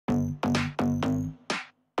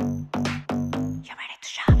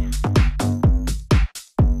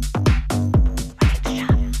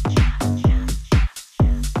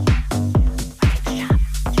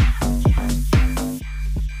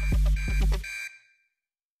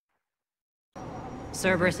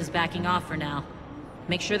Cerberus is backing off for now.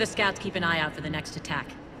 Make sure the scouts keep an eye out for the next attack.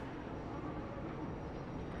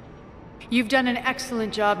 You've done an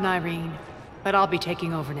excellent job, Nyreen, but I'll be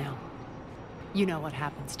taking over now. You know what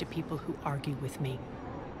happens to people who argue with me.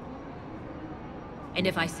 And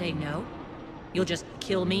if I say no, you'll just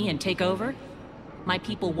kill me and take over? My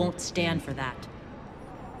people won't stand for that.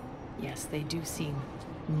 Yes, they do seem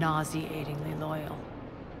nauseatingly loyal.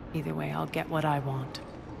 Either way, I'll get what I want.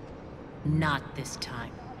 Not this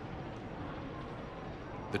time.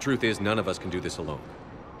 The truth is, none of us can do this alone.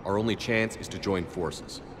 Our only chance is to join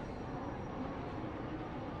forces.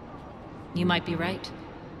 You might be right,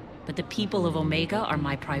 but the people of Omega are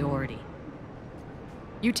my priority.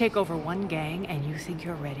 You take over one gang and you think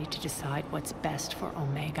you're ready to decide what's best for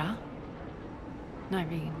Omega?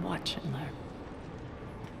 Nyreen, watch and learn.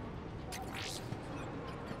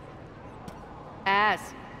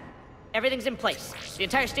 Everything's in place. The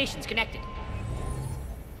entire station's connected.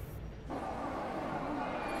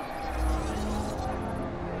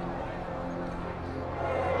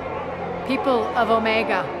 People of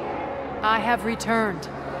Omega, I have returned.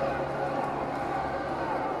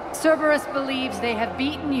 Cerberus believes they have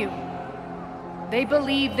beaten you. They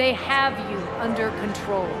believe they have you under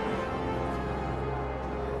control.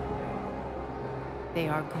 They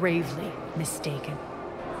are gravely mistaken.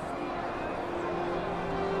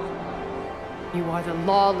 You are the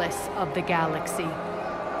lawless of the galaxy.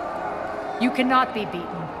 You cannot be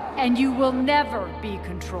beaten, and you will never be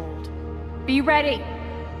controlled. Be ready.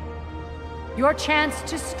 Your chance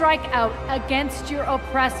to strike out against your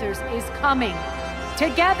oppressors is coming.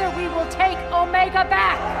 Together we will take Omega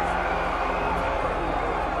back!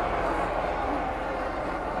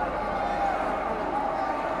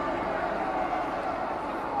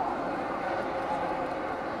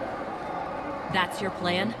 That's your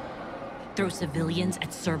plan? Throw civilians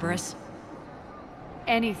at Cerberus?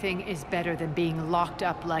 Anything is better than being locked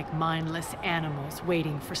up like mindless animals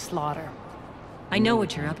waiting for slaughter. I know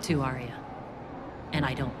what you're up to, Arya. And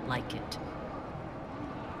I don't like it.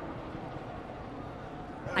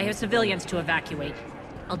 I have civilians to evacuate.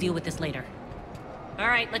 I'll deal with this later. All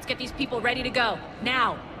right, let's get these people ready to go.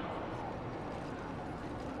 Now!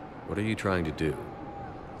 What are you trying to do?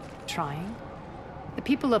 Trying? The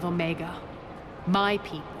people of Omega, my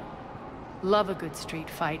people, love a good street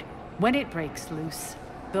fight. When it breaks loose,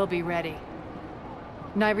 they'll be ready.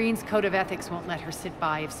 Nyreen's code of ethics won't let her sit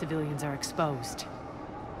by if civilians are exposed.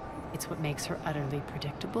 It's what makes her utterly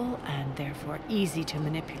predictable and therefore easy to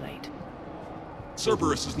manipulate.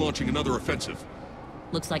 Cerberus is launching another offensive.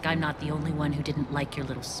 Looks like I'm not the only one who didn't like your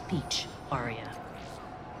little speech, Arya.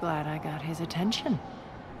 Glad I got his attention.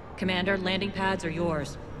 Commander, landing pads are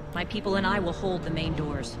yours. My people and I will hold the main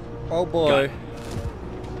doors. Oh boy.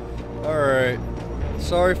 Alright.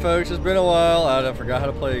 Sorry folks, it's been a while. I forgot how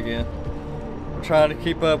to play again. I'm trying to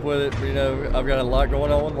keep up with it, but you know, I've got a lot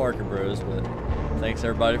going on with Marking Bros, but thanks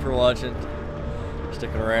everybody for watching.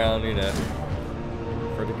 Sticking around, you know,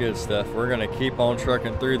 for the good stuff. We're gonna keep on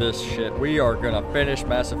trucking through this shit. We are gonna finish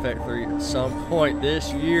Mass Effect 3 at some point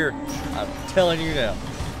this year. I'm telling you now.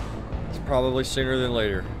 It's probably sooner than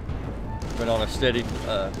later. Been on a steady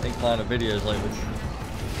incline of videos lately.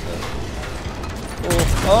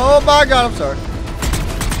 Oh my god, I'm sorry.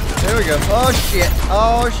 There we go. Oh shit.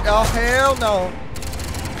 Oh hell no.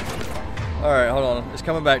 Alright, hold on. It's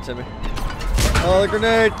coming back to me. Oh, the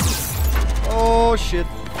grenade. Oh shit.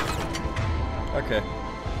 Okay.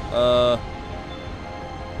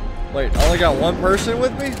 Wait, I only got one person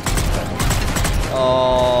with me?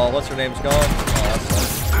 Oh, what's her name's gone? Oh, that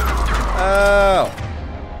sucks. Oh.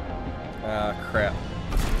 Ah, crap.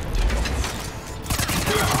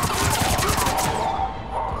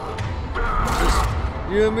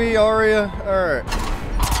 Just you and me, Arya? Alright.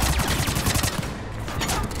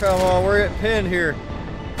 Come on, we're getting pinned here.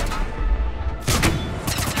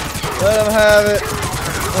 Let him have it.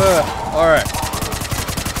 Alright.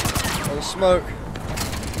 Little smoke.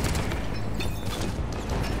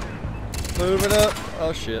 Moving up.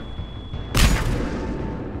 Oh shit.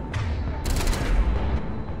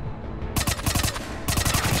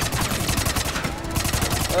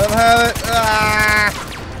 Let him have it. Ah!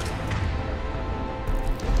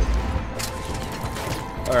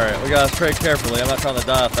 Alright, we gotta tread carefully. I'm not trying to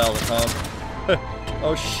die 1,000 times.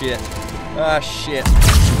 Oh shit. Ah shit.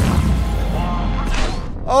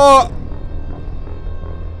 Oh!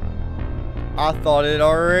 I thought it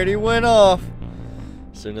already went off.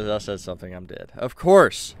 As soon as I said something, I'm dead. Of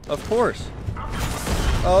course. Of course.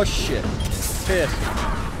 Oh shit. Pissed.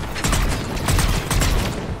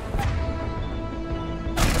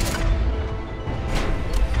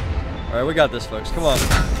 Alright, we got this, folks. Come on.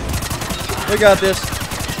 We got this.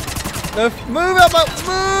 Move out my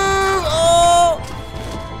move! Oh!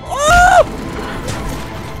 Oh!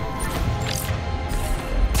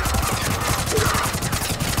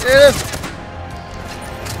 It is.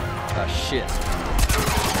 Ah shit.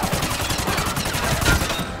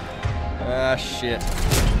 Ah shit.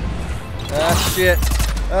 Ah shit.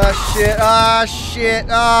 Ah shit. Ah shit.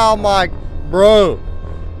 Oh my, bro.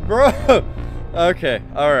 Okay.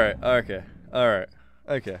 All right. Okay. All right.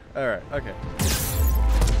 Okay. All right. Okay.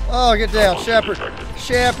 Oh, get down, Shepard.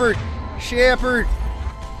 Shepard.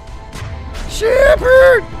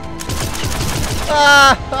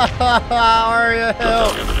 Ah, are you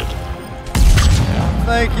help?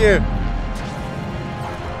 Thank you.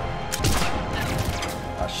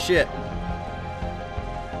 Ah, shit.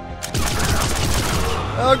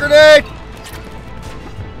 Oh, grenade!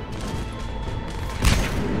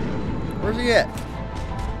 Where's he at?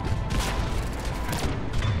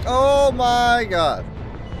 Oh my god.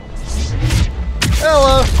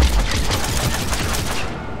 Hello.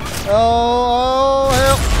 Oh,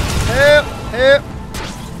 help.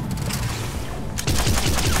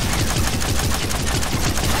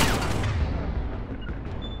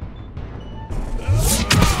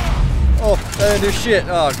 Oh, that didn't do shit.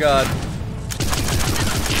 Oh god.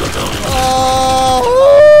 Oh.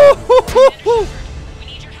 We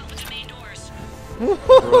need your help at the main doors.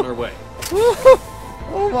 We're on our way.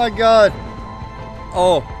 Oh my god.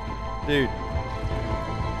 Oh, dude.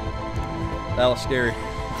 That was scary.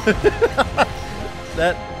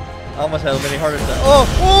 That I almost had a mini heart attack.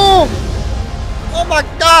 Oh my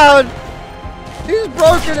god. He's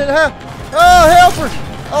broken in half. Oh, helper.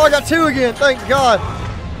 Oh, I got two again. Thank God.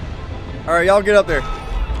 All right, y'all get up there.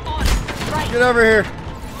 Get over here.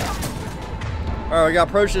 All right, we got to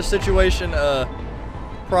approach this situation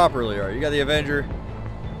properly. All right, you got the Avenger.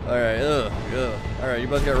 All right, ugh. All right, you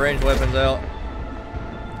both got ranged weapons out.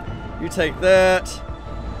 You take that.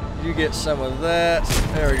 You get some of that.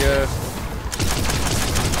 There we go.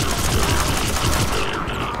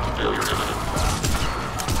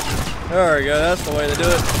 There we go. That's the way to do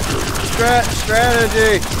it.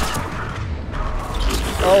 Strategy.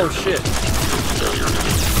 Oh shit.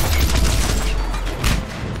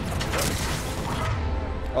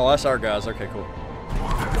 Oh, that's our guys. Okay, cool.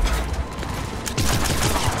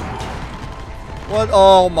 What?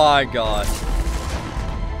 Oh my god.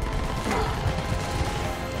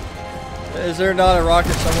 Is there not a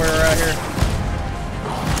rocket somewhere around here?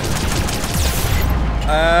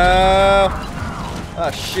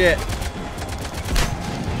 Oh shit.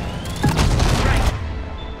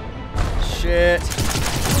 Shit.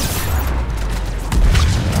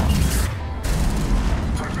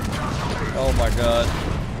 Oh my god.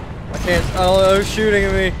 I can't, I don't know who's shooting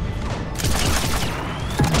at me.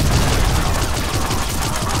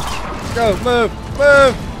 Go, move.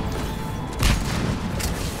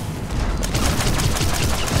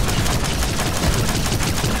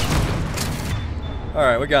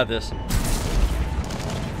 Alright, we got this.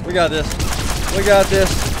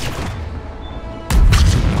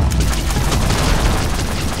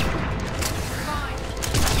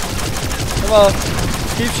 Come on.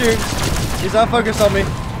 Keep shooting. He's not focused on me.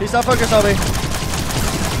 Stop focused.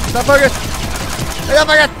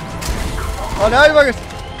 Oh, now he's focused.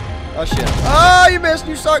 Oh, shit. Oh, you missed.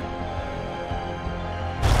 You suck.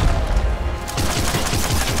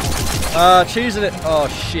 Cheesing it. Oh,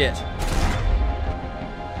 shit.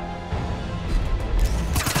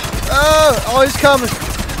 Oh,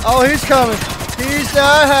 he's coming. He's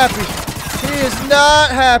not happy. He is not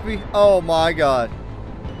happy. Oh, my God.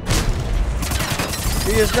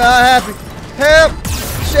 He is not happy. Help!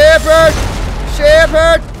 Shepard!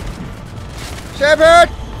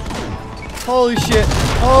 Holy shit.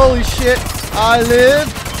 I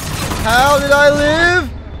live. How did I live?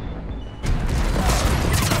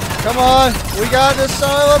 Come on. We got this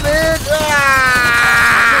son of a bitch.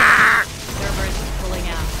 Ah! Cerberus is pulling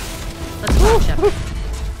out. Let's go, Shepard.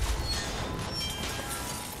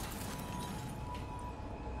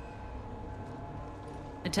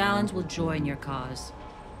 The Talons will join your cause.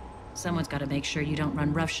 Someone's got to make sure you don't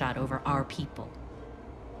run roughshod over our people.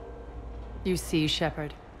 You see,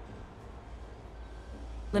 Shepard.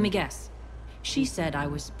 Let me guess. She said I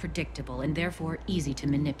was predictable and therefore easy to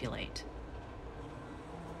manipulate.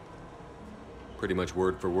 Pretty much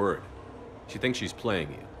word for word. She thinks she's playing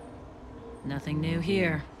you. Nothing new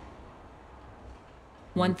here.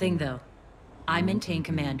 One thing, though. I maintain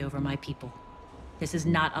command over my people. This is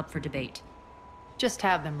not up for debate. Just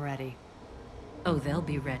have them ready. Oh, they'll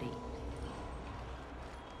be ready.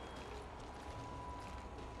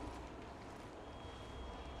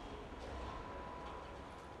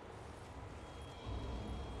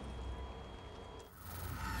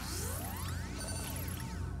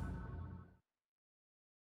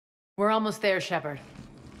 We're almost there, Shepard.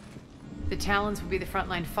 The Talons will be the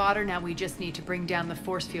frontline fodder, now we just need to bring down the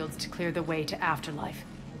force fields to clear the way to Afterlife.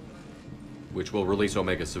 Which will release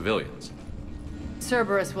Omega civilians.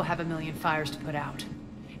 Cerberus will have a million fires to put out.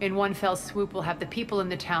 In one fell swoop, we'll have the people in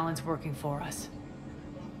the Talons working for us.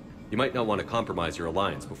 You might not want to compromise your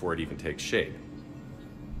alliance before it even takes shape.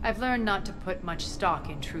 I've learned not to put much stock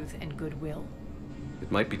in truth and goodwill.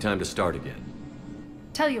 It might be time to start again.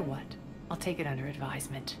 Tell you what, I'll take it under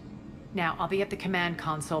advisement. Now, I'll be at the command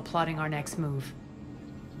console plotting our next move.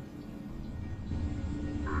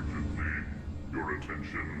 Urgently, your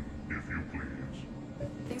attention, if you please.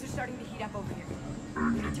 Things are starting to heat up over here.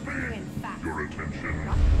 Urgently, fast. your attention,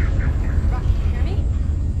 if you please. Rush, you hear me?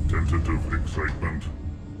 Tentative excitement.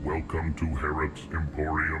 Welcome to Herod's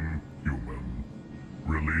Emporium, Human.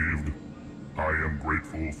 Relieved, I am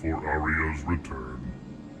grateful for Aria's return.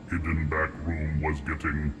 Hidden back room was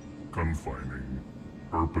getting confining.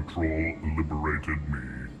 Her patrol liberated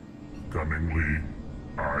me. Cunningly,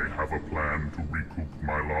 I have a plan to recoup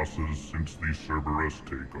my losses since the Cerberus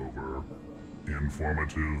takeover.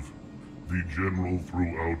 Informative, the General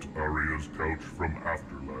threw out Aria's couch from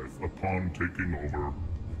Afterlife upon taking over.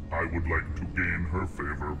 I would like to gain her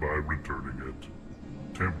favor by returning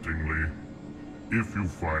it. Temptingly, if you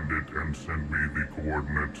find it and send me the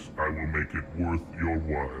coordinates, I will make it worth your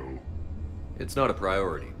while. It's not a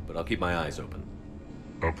priority, but I'll keep my eyes open.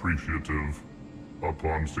 Appreciative.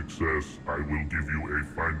 Upon success, I will give you a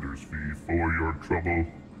finder's fee for your trouble.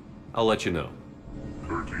 I'll let you know.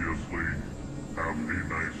 Courteously, have a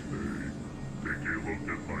nice day. Take a look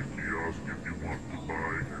at my kiosk if you want to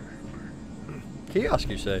buy anything. Kiosk,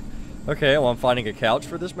 you say? Okay, well, I'm finding a couch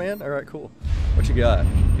for this man? Alright, cool. What you got?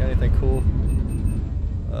 You got anything cool?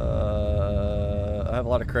 I have a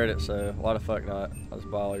lot of credit, so why the fuck not? I'll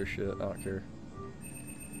just buy all your shit. I don't care.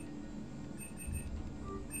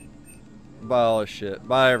 Buy all this shit.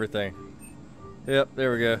 Buy everything. Yep,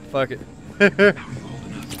 there we go. Fuck it.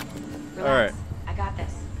 Alright. I got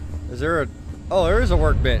this. Is there a... Oh, there is a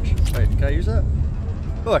workbench. Wait, can I use that?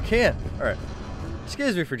 Oh, I can. Alright.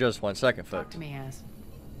 Excuse me for just 1 second, Talk folks. to me, Az.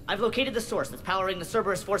 I've located the source that's powering the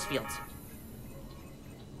Cerberus force fields.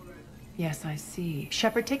 Yes, I see.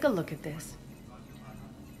 Shepard, take a look at this.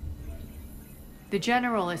 The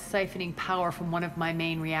General is siphoning power from one of my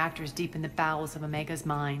main reactors deep in the bowels of Omega's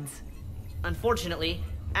mines. Unfortunately,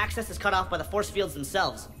 access is cut off by the force fields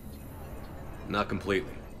themselves. Not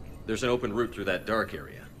completely. There's an open route through that dark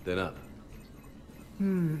area, then up.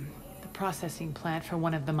 The processing plant for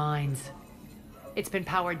one of the mines. It's been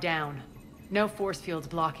powered down. No force fields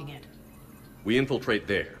blocking it. We infiltrate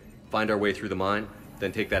there, find our way through the mine,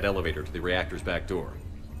 then take that elevator to the reactor's back door.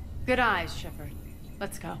 Good eyes, Shepard.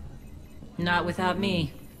 Let's go. Not without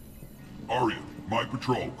me. Aria, my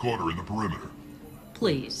patrol, quarter in the perimeter.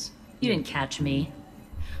 Please. You didn't catch me.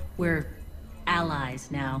 We're allies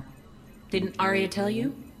now. Didn't Arya tell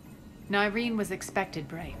you? Nyreen was expected,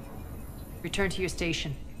 Bray. Return to your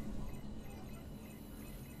station.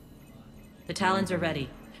 The Talons are ready,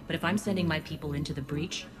 but if I'm sending my people into the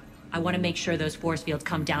breach, I want to make sure those force fields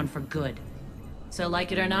come down for good. So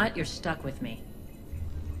like it or not, you're stuck with me.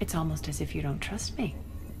 It's almost as if you don't trust me.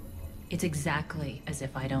 It's exactly as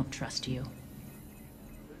if I don't trust you.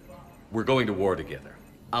 We're going to war together.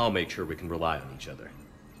 I'll make sure we can rely on each other.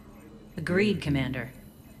 Agreed, Commander.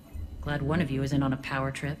 Glad one of you isn't on a power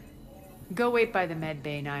trip. Go wait by the med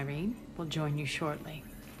bay, Nyreen. We'll join you shortly.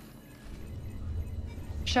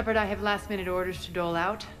 Shepard, I have last-minute orders to dole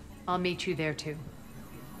out. I'll meet you there, too.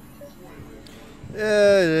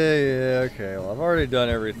 Yeah, okay. Well, I've already done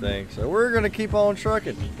everything, so we're gonna keep on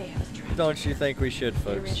trucking. Don't you think we should,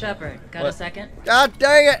 folks? Shepard, got What? a second? God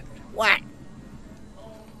dang it! What?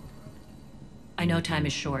 I know time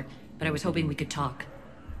is short, but I was hoping we could talk.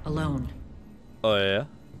 Alone. Oh, yeah?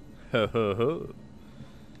 Ho, ho, ho.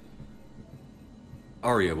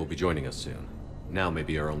 Arya will be joining us soon. Now may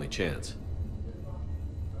be our only chance.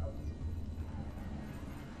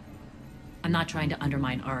 I'm not trying to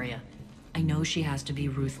undermine Arya. I know she has to be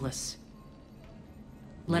ruthless.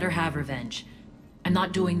 Let her have revenge. I'm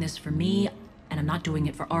not doing this for me, and I'm not doing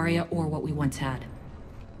it for Arya or what we once had.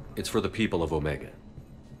 It's for the people of Omega.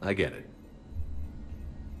 I get it.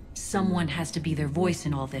 Someone has to be their voice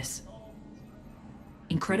in all this.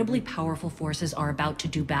 Incredibly powerful forces are about to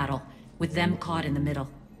do battle, with them caught in the middle.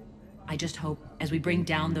 I just hope, as we bring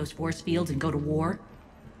down those force fields and go to war,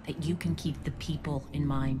 that you can keep the people in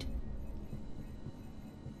mind.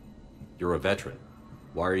 You're a veteran.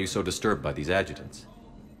 Why are you so disturbed by these adjutants?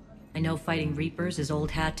 I know fighting Reapers is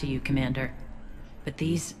old hat to you, Commander. But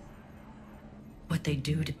these... what they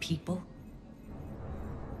do to people?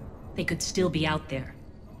 They could still be out there,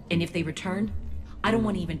 And if they return, I don't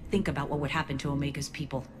want to even think about what would happen to Omega's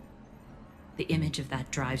people. The image of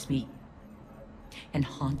that drives me and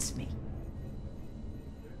haunts me.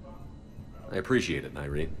 I appreciate it,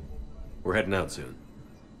 Irene. We're heading out soon.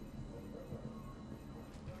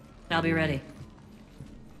 I'll be ready.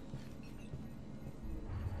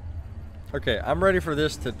 Okay, I'm ready for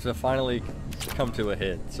this to finally come to a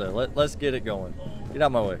head. So let's get it going. Get out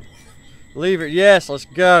of my way. Leave it. Yes, let's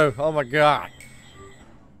go. Oh my god.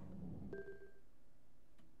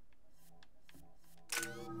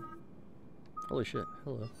 Holy shit.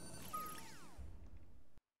 Hello.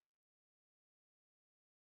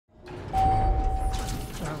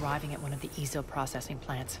 We're arriving at one of the ESO processing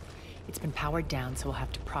plants. It's been powered down, so we'll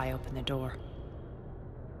have to pry open the door.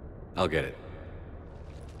 I'll get it.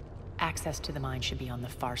 Access to the mine should be on the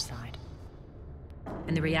far side.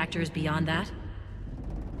 And the reactor is beyond that?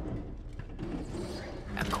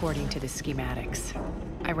 According to the schematics.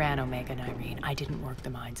 I ran Omega and Irene. I didn't work the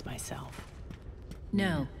mines myself.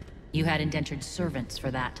 No. You had indentured servants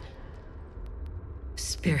for that.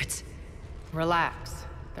 Spirits. Relax.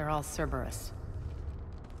 They're all Cerberus.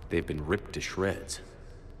 They've been ripped to shreds.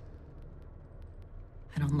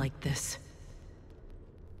 I don't like this.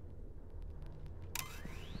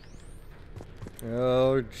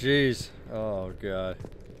 Oh jeez. Oh god.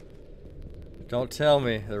 Don't tell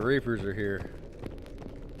me the Reapers are here.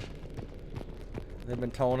 They've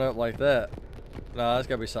been torn up like that. Nah, that's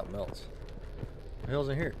gotta be something else. What the hell's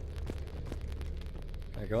in here?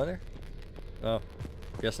 Can I go in there? Oh,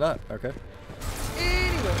 guess not. Okay.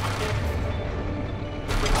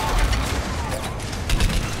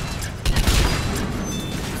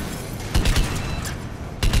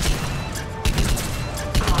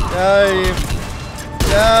 Got him.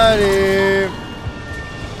 Got him.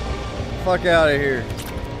 Fuck out of here.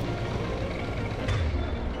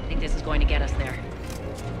 I think this is going to get us there.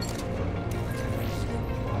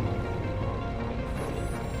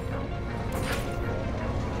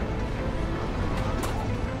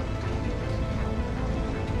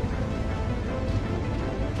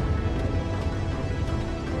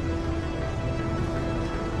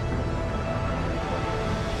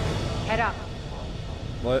 Head up.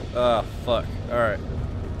 What? Ah, fuck. Alright.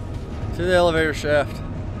 To the elevator shaft.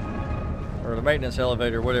 Or the maintenance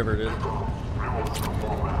elevator, whatever it is.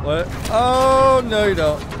 What? Oh, no you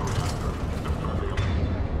don't.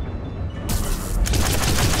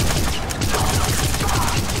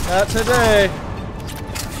 Not today.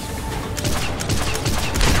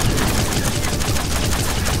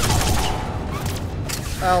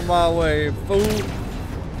 Out my way, fool.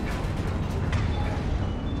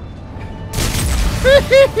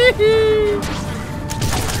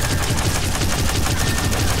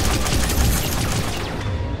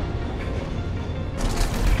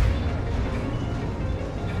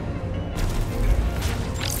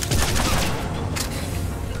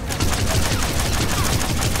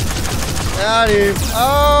 Got him.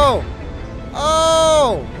 Oh!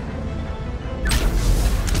 Oh!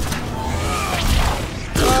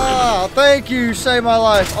 Oh, thank you. Saved my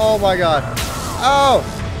life. Oh my god. Oh!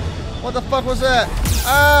 What the fuck was that?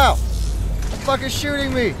 Ow! The fuck is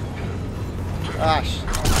shooting me? Gosh.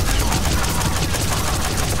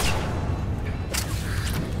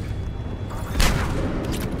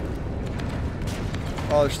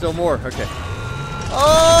 Oh, there's still more. Okay.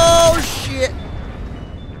 Oh, shit!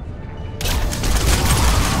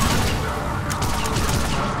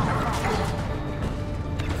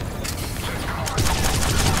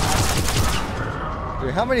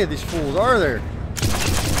 Dude, how many of these fools are there?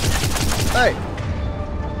 Hey!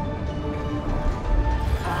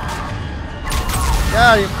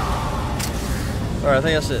 Got him! Alright, I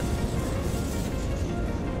think that's it.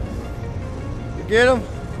 You get him?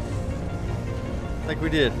 I think we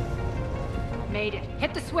did. Made it.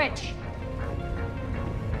 Hit the switch.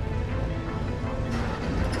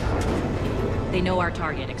 They know our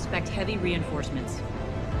target. Expect heavy reinforcements.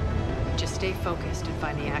 Just stay focused and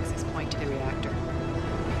find the access point to the reactor.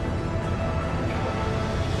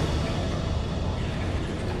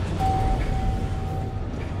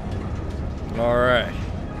 Alright.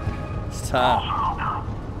 It's time.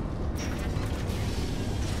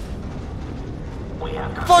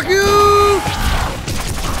 Fuck you!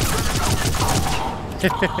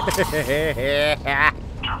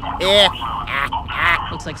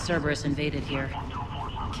 Looks like Cerberus invaded here.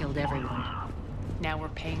 Killed everyone. Now we're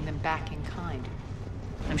paying them back in kind.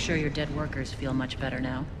 I'm sure your dead workers feel much better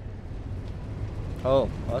now. Oh,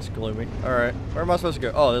 that's gloomy. Alright. Where am I supposed to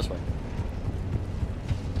go? Oh, this way.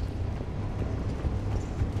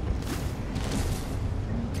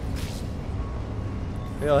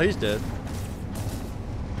 Hell, he's dead.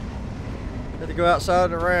 Had to go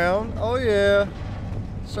outside and around. Oh yeah.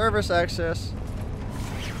 Service access.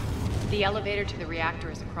 The elevator to the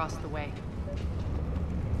reactor is across the way.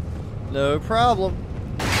 No problem.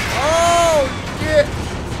 Oh shit!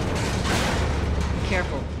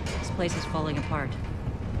 Careful. This place is falling apart.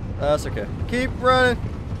 That's okay. Keep running.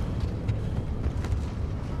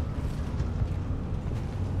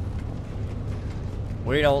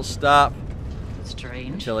 We don't stop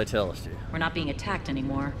Strange. until they tell us to. We're not being attacked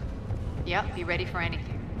anymore. Yep, be ready for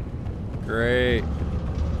anything. Great.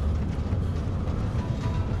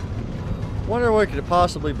 Wonder what could it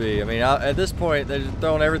possibly be. I mean, at this point, they're just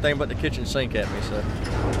throwing everything but the kitchen sink at me,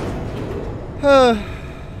 so.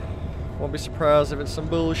 Won't be surprised if it's some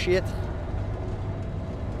bullshit.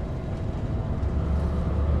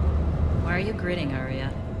 Why are you grinning,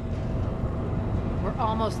 Arya? We're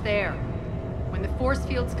almost there. When the force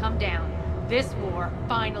fields come down, this war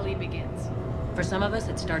finally begins. For some of us,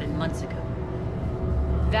 it started months ago.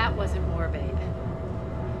 That wasn't war, babe.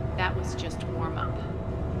 That was just warm-up.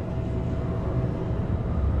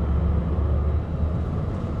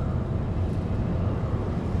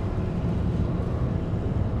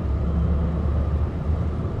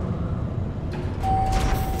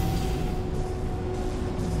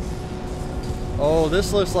 Oh,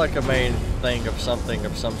 this looks like a main thing of something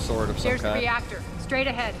of some sort of some There's the kind. reactor, straight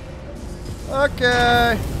ahead.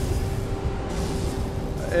 Okay.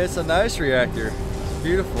 It's a nice reactor. It's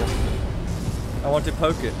beautiful. I want to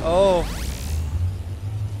poke it. Oh.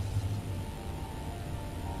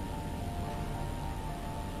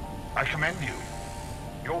 I commend you.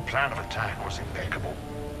 Your plan of attack was impeccable.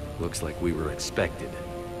 Looks like we were expected.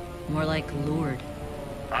 More like lured.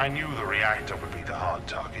 I knew the reactor would be the hard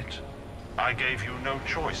target. I gave you no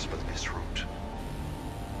choice but this route.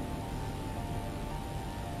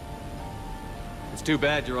 It's too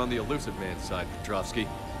bad you're on the elusive man's side, Petrovsky.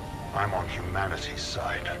 I'm on humanity's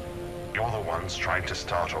side. You're the ones trying to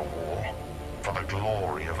start a war for the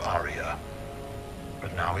glory of Arya.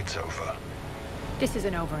 But now it's over. This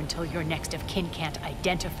isn't over until your next of kin can't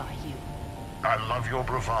identify you. I love your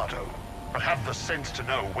bravado, but have the sense to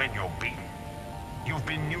know when you're beaten. You've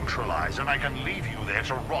been neutralized, and I can leave you there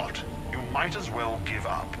to rot. You might as well give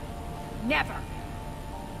up. Never!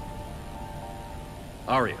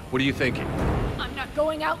 Arya, what are you thinking? I'm not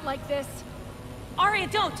going out like this. Arya,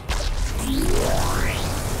 don't!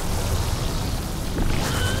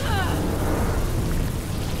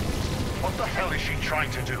 What the hell is she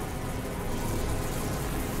trying to do?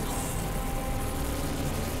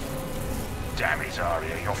 Damn it,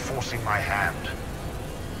 Arya, you're forcing my hand.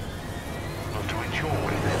 We'll do it your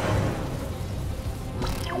way then.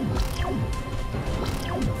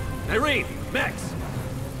 Irene! Max!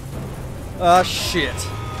 Ah, shit.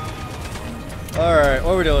 Alright,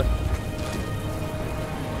 what are we doing?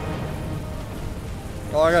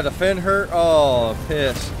 Oh, I gotta defend her? Oh,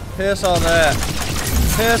 piss. Piss on that.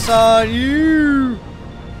 Piss on you!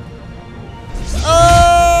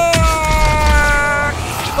 Oh!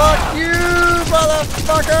 Fuck you,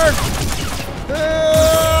 motherfucker!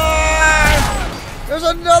 Ah! There's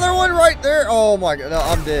another one right there! Oh my god, no,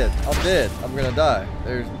 I'm dead. I'm dead. I'm gonna die.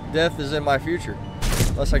 Death is in my future.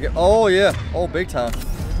 Unless I get, oh yeah. Oh, big time.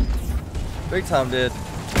 Big time dead.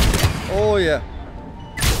 Oh yeah.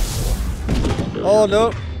 Oh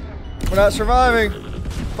nope. We're not surviving.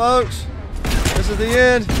 Folks. This is the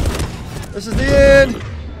end. This is the end.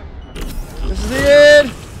 This is the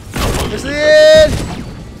end. This is the end.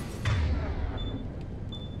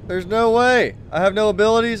 There's no way. I have no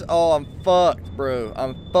abilities. Oh, I'm fucked, bro.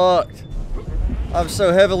 I'm fucked. I'm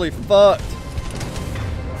so heavily fucked.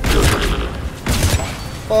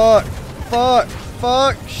 Fuck. Fuck.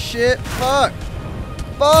 Fuck. Shit. Fuck.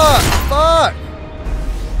 Fuck. Fuck.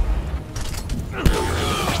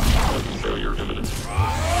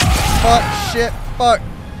 Fuck. Shit. Fuck.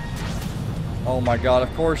 Oh my god.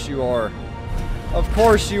 Of course you are. Of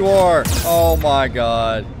course you are. Oh my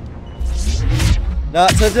god.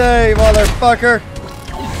 Not today, motherfucker.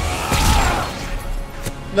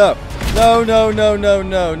 No. No, no, no, no,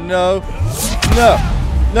 no, no. No.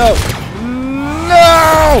 No.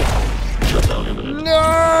 No!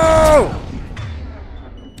 No!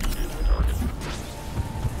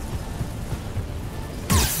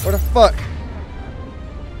 What the fuck?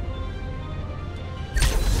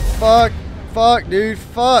 Fuck. Fuck, dude.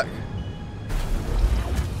 Fuck.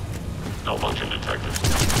 Malfunction detected.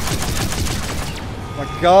 Oh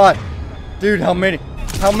my god. Dude, how many?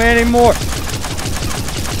 How many more?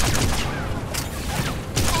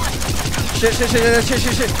 Shit, shit, shit, shit,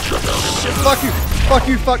 shit, shit. Shit, fuck you. Fuck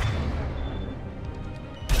you, fuck.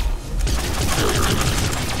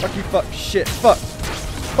 Fuck you, fuck. Shit, fuck.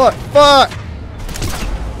 Fuck, fuck.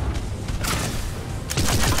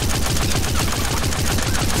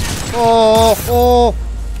 Oh.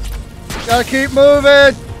 Gotta keep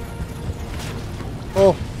moving.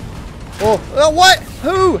 Oh. What?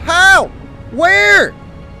 Who? How? Where?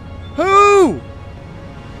 Who?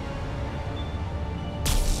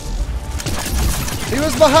 He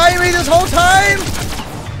was behind me this whole time?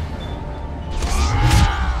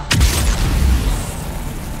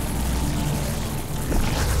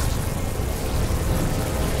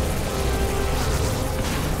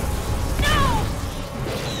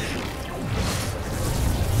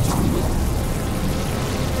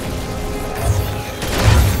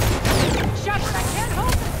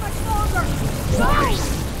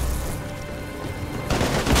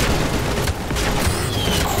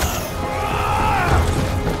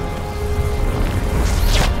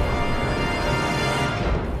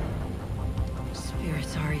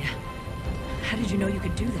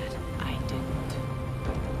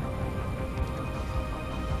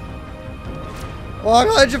 Well, I'm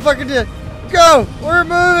glad you fucking did. Go! We're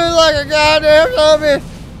moving like a goddamn zombie!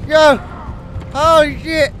 Go! Holy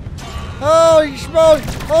shit! Holy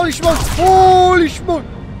smokes! Holy smokes! Holy smokes!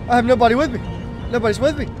 I have nobody with me. Nobody's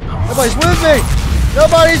with me. Nobody's with me!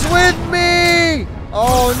 Nobody's with me!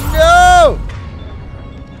 Oh no!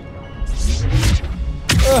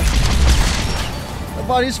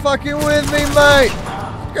 Nobody's fucking with me, mate!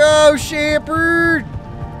 Go, Shepherd!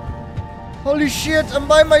 Holy shit, I'm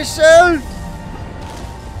by myself!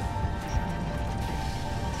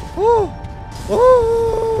 Ooh.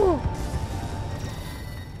 Ooh.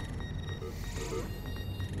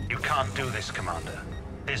 You can't do this, Commander.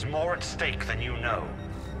 There's more at stake than you know.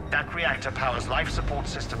 That reactor powers life support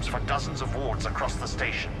systems for dozens of wards across the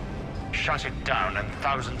station. Shut it down and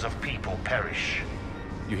thousands of people perish.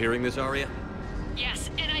 You hearing this, Arya?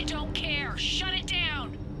 Yes, and I don't care. Shut it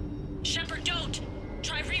down. Shepard, don't.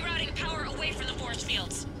 Try rerouting power away from the force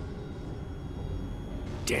fields.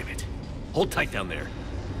 Damn it. Hold tight down there.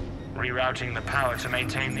 Rerouting the power to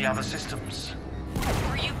maintain the other systems.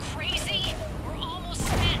 Are you crazy? We're almost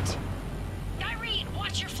spent. Irene,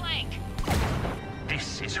 watch your flank.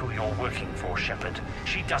 This is who you're working for, Shepard.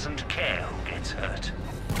 She doesn't care who gets hurt.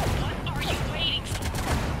 What are you waiting for?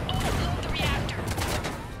 Overload the reactor.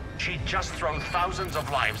 She'd just throw thousands of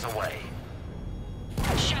lives away.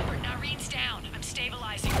 Shepard, Irene's down. I'm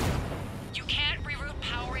stabilizing. You can't reroute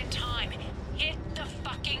power in time. Hit the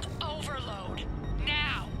fucking overload.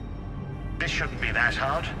 Now. This shouldn't be that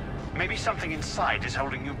hard. Maybe something inside is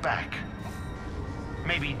holding you back.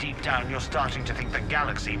 Maybe deep down you're starting to think the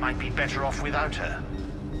galaxy might be better off without her.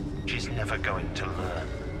 She's never going to learn.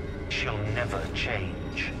 She'll never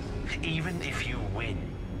change. Even if you win,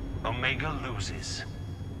 Omega loses.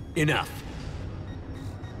 Enough.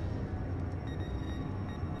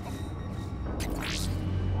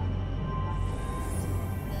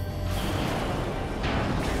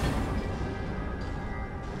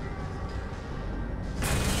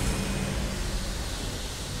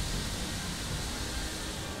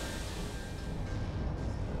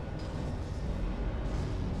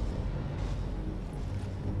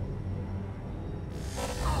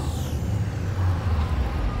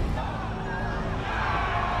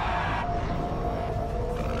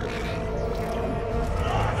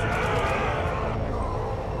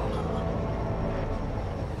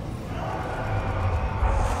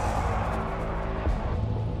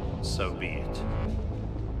 So be it.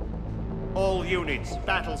 All units,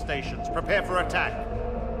 battle stations, prepare for attack.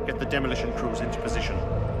 Get the demolition crews into position.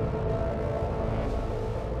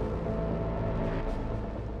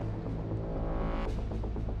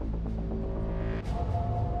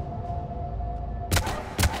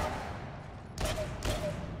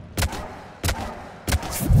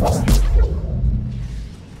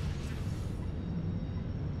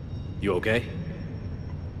 You okay?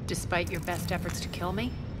 Despite your best efforts to kill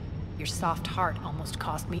me, your soft heart almost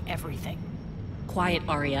cost me everything. Quiet,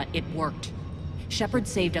 Arya. It worked. Shepard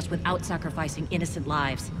saved us without sacrificing innocent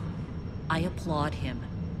lives. I applaud him.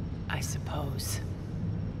 I suppose.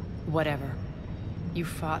 Whatever. You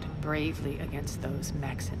fought bravely against those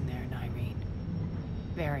mechs in there, Irene.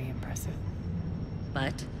 Very impressive.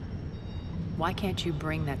 But? Why can't you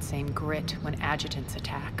bring that same grit when adjutants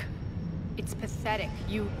attack? It's pathetic.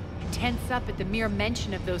 You tense up at the mere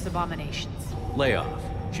mention of those abominations. Lay off.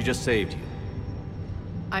 She just saved you.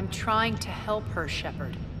 I'm trying to help her,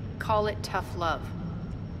 Shepard. Call it tough love.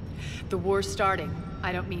 The war's starting.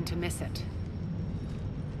 I don't mean to miss it.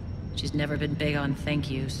 She's never been big on thank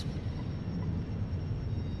yous.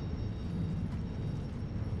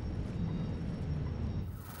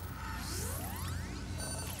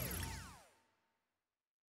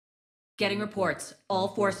 Getting reports. All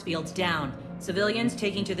force fields down. Civilians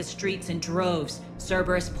taking to the streets in droves.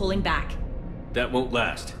 Cerberus pulling back. That won't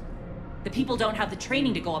last. The people don't have the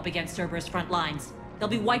training to go up against Cerberus front lines. They'll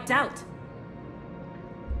be wiped out.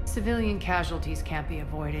 Civilian casualties can't be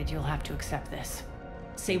avoided. You'll have to accept this.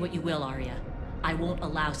 Say what you will, Arya. I won't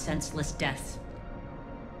allow senseless deaths.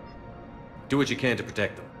 Do what you can to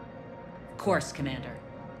protect them. Of course, Commander.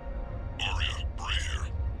 Arya, Bray here.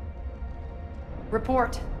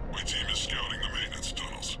 Report. My team is scouting the maintenance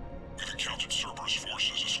tunnels. We've encountered Cerberus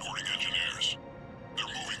forces escorting engineers. They're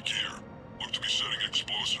moving gear. Look to be setting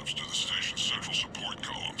explosives to the station's central support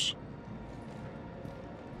columns.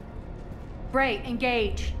 Bray,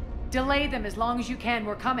 engage. Delay them as long as you can.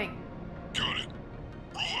 We're coming. Got it.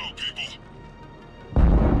 Roll out, people.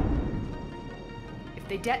 If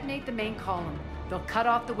they detonate the main column, they'll cut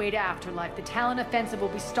off the way to Afterlife. The Talon offensive will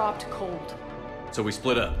be stopped cold. So we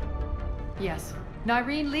split up. Yes.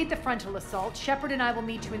 Nyreen, lead the frontal assault. Shepard and I will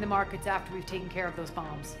meet you in the markets after we've taken care of those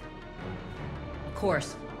bombs. Of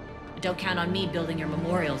course. But don't count on me building your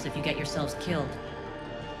memorials if you get yourselves killed.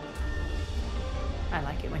 I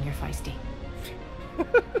like it when you're feisty.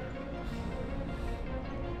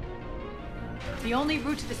 The only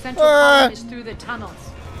route to the central column is through the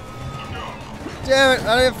tunnels. Damn it,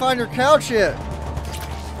 I didn't find your couch yet.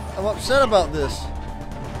 I'm upset about this.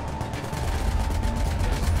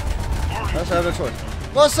 Let's have a choice.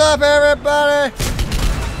 What's up, everybody?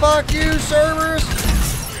 Fuck you, Cerberus.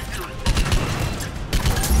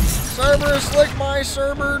 Cerberus, lick my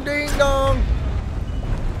Cerber ding dong.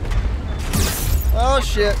 Oh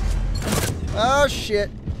shit. Oh shit.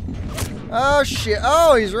 Oh shit.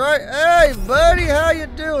 Oh, he's right. Hey, buddy, how you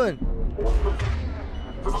doing?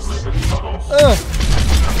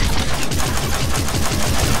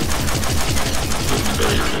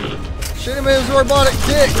 Shoot him in his robotic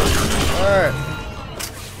dick. Alright.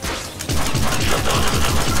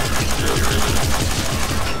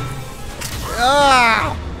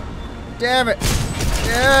 Ah! Damn it.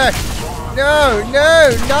 Yeah. No,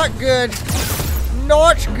 no, not good.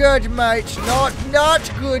 Not good, mate.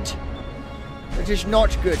 Not good. It is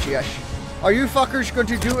not good, yes. Are you fuckers going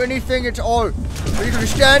to do anything at all? Or are you going to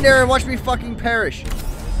stand there and watch me fucking perish?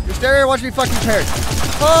 You stand there and watch me fucking perish.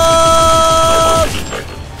 Oh!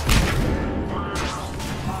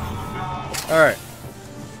 Alright.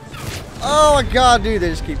 Oh my god, dude, they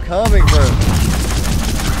just keep coming, bro.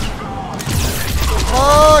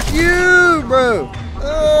 Fuck you, bro.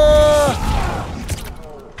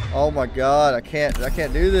 Oh my god, I can't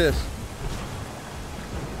do this.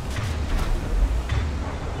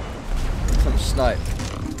 Some snipe.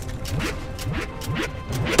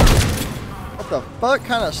 What the fuck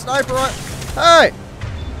kind of sniper? Hey!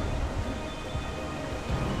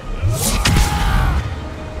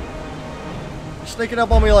 You're sneaking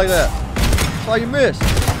up on me like that. That's why you missed.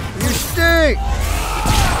 You stink!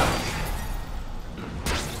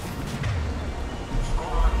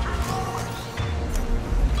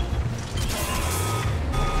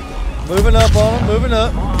 Moving up on him, moving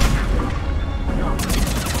up.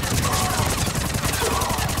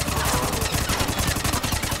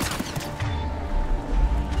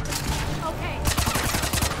 Okay.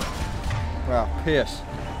 Wow, piss.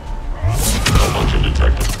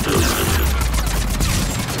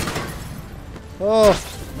 Oh.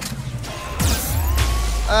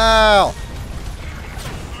 Ow.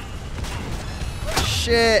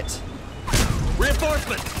 Shit.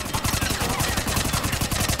 Reinforcement!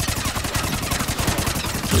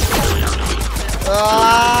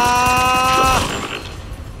 Ah!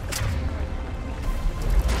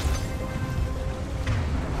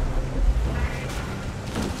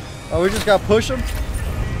 Oh, we just gotta push them?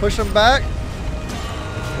 Push them back?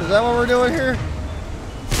 Is that what we're doing here?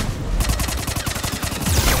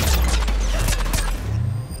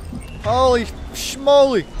 Holy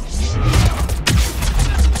schmoly!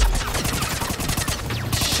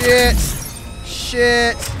 Shit!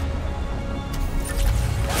 Shit!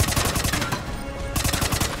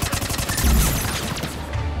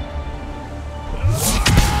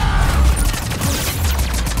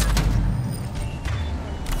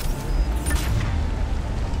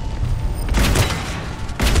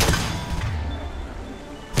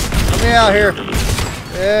 Get me out here.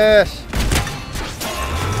 Yes.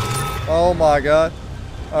 Oh my god.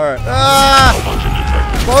 Alright. Ah!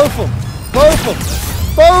 Both of them. Both of them.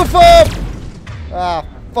 Both of them! Ah,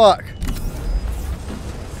 fuck.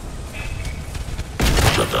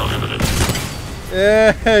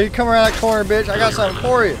 Yeah, you come around that corner, bitch. I got something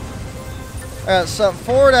for you. I got something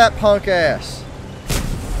for that punk ass.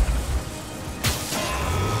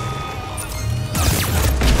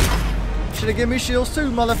 Should have given me shields too,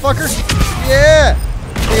 motherfucker. Yeah.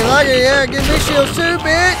 You like it? Yeah, give me shields too,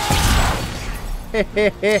 bitch.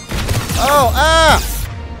 Oh, ah.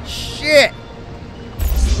 Shit.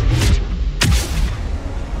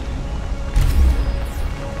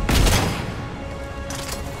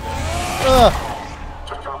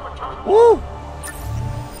 Woo.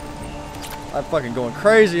 I'm fucking going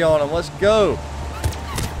crazy on him. Let's go.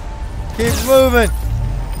 Keep moving.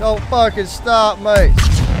 Don't fucking stop, mate.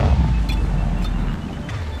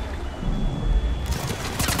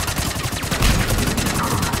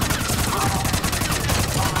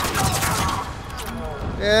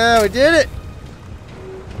 Yeah, we did it.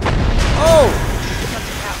 Oh. It's up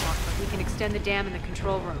the catwalk, but we can extend the dam in the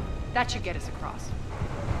control room. That should get us across.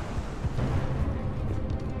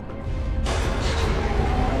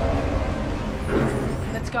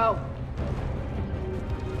 Let's go.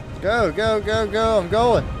 Go, go, go, go. I'm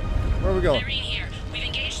going. Where are we going? Irene here. We've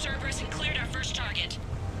engaged Cerberus and cleared our first target.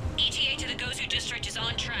 ETA to the Gozu district is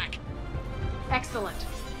on track. Excellent.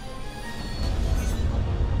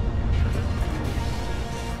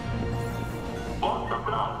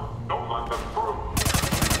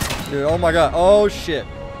 Dude, oh my god. Oh shit.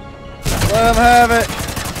 Let him have it.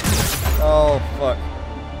 Oh fuck.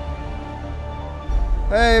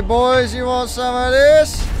 Hey boys, you want some of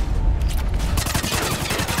this?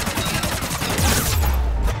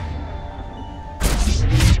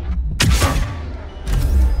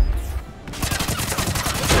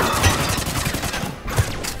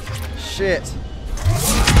 Shit.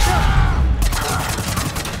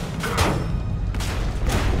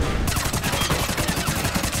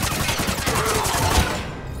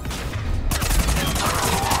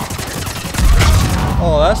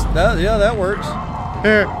 Oh, yeah, that works.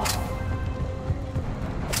 Here.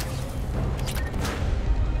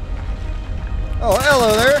 Oh,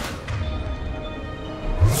 hello there.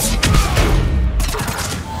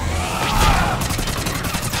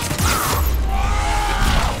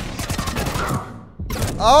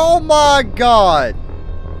 Oh my god.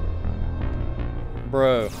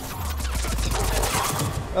 Bro.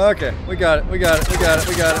 Okay, we got it. We got it. We got it.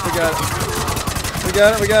 We got it. We got it. We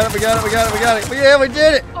got it, we got it, we got it, we got it, we got it. Yeah, we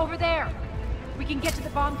did it! Over there! We can get to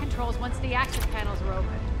the bomb controls once the access panels are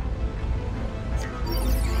open.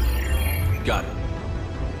 Got it.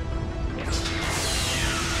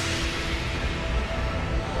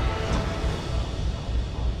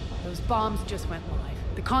 Those bombs just went live.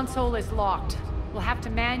 The console is locked. We'll have to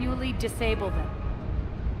manually disable them.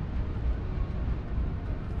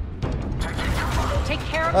 Take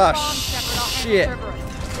care of the bombs, Shepard. I'll handle Cerberus.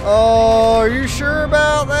 Oh, are you sure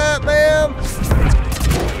about that, ma'am?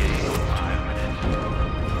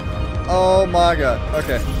 Oh my god.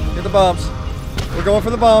 Okay. Get the bombs. We're going for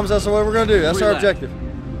the bombs. That's what we're going to do. That's our objective.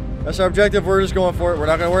 That's our objective. We're just going for it. We're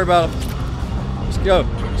not going to worry about them. Let's go.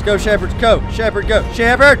 Let's go, Shepard. Go. Shepard, go.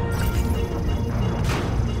 Shepard!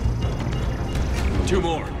 2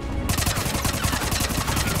 more.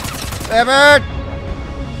 Shepard!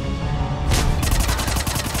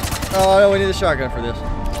 Oh, no, we need a shotgun for this.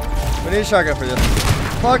 We need a shotgun for this.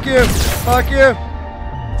 Fuck you! Fuck you!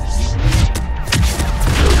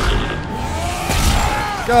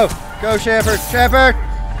 Go! Go, Shepard! Shepard!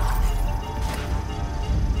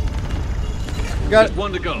 Got it.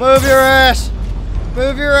 One to go. Move your ass!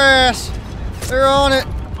 Move your ass! They're on it!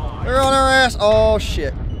 They're on our ass! Oh,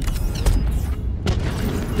 shit.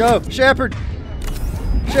 Go! Shepard!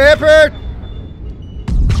 Shepard!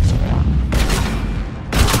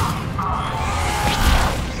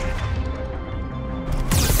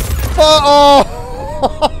 Oh!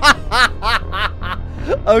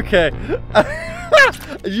 Okay.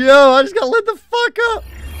 Yo, I just got lit the fuck up.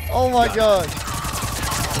 Oh my god.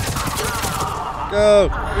 Go.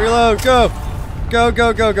 Reload. Go. Go,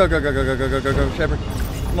 go, go, go, go, go, go, go, go, go, go, go, Shepard.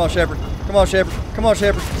 Come on, Shepard. Come on, Shepard. Come on,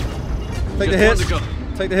 Shepard. Take the hits.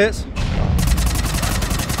 Take the hits.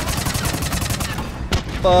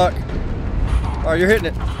 Fuck. Alright, you're hitting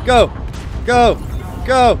it. Go. Go.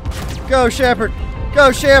 Go. Go, Shepard.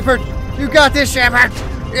 Go, Shepard. You got this, Shepard.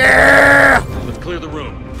 Yeah. Let's clear the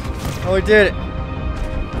room. Oh, we did it.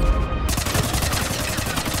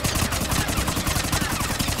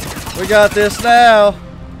 We got this now.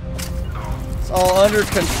 It's all under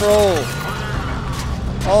control.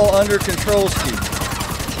 All under control, Ski.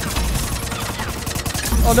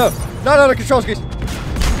 Oh no, not under control, Ski.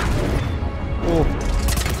 Oh.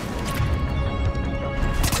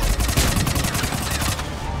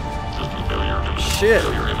 Shit.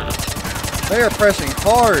 They are pressing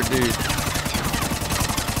hard, dude.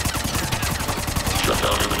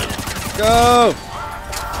 Go!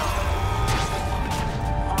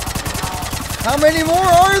 How many more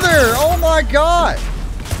are there? Oh my god!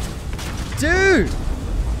 Dude!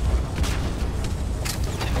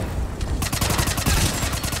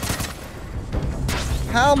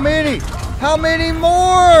 How many? How many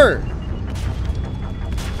more?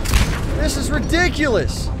 This is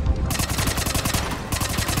ridiculous.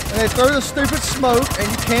 And they throw the stupid smoke and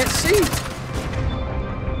you can't see.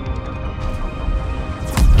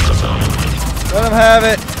 Let them have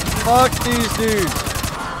it. Fuck these dudes.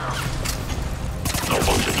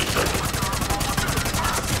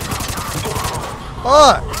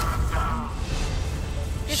 Fuck.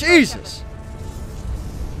 Jesus.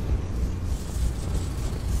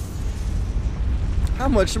 How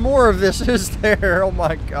much more of this is there? Oh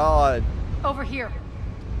my god. Over here.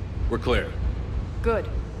 We're clear. Good.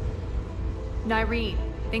 Nyreen,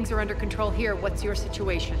 things are under control here. What's your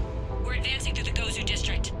situation? We're advancing through the Gozu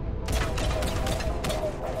district.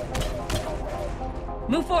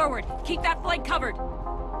 Move forward. Keep that flank covered.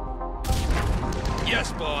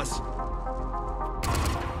 Yes, boss.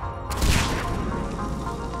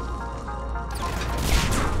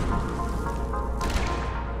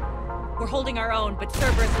 We're holding our own, but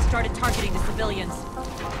Cerberus has started targeting the civilians.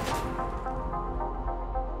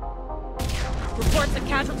 Reports of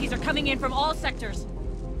casualties are coming in from all sectors.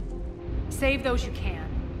 Save those you can,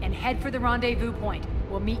 and head for the rendezvous point.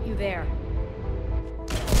 We'll meet you there.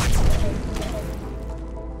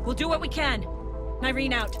 We'll do what we can.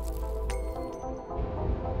 Nyreen out.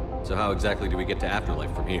 So how exactly do we get to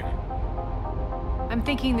Afterlife from here? I'm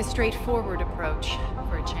thinking the straightforward approach,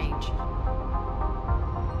 for a change.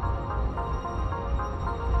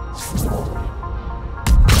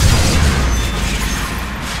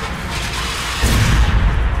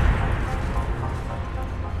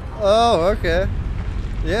 Oh, okay.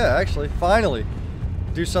 Yeah, actually, finally.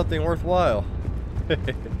 Do something worthwhile.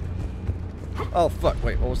 Oh, fuck.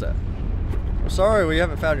 Wait, what was that? I'm sorry we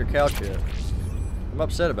haven't found your couch yet. I'm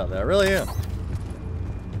upset about that. I really am.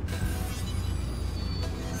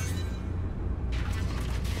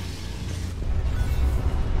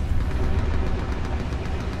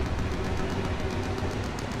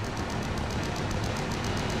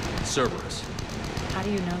 Cerberus. How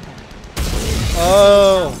do you know that?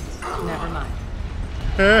 Oh. Never mind.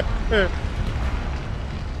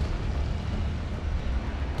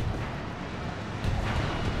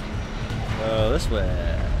 Oh, this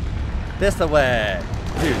way. This the way.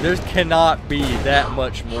 Dude, there cannot be that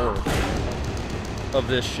much more of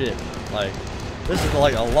this shit. Like, this is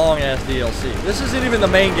like a long-ass DLC. This isn't even the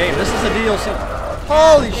main game. This is a DLC.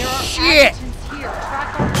 Holy shit! Here.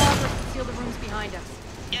 Track our progress and seal the rooms behind us.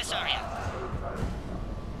 Yes, Arya.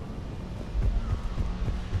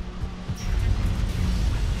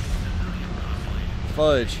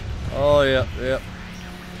 Fudge. Oh, yep, yep.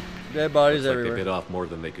 Dead bodies Looks like everywhere. they bit off more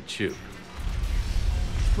than they could chew.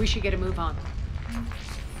 We should get a move on.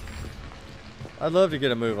 I'd love to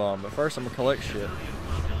get a move on, but first I'm gonna collect shit.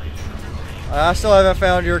 I still haven't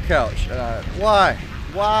found your couch. Why?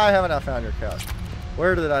 Why haven't I found your couch?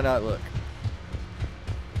 Where did I not look?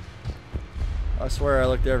 I swear I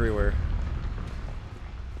looked everywhere.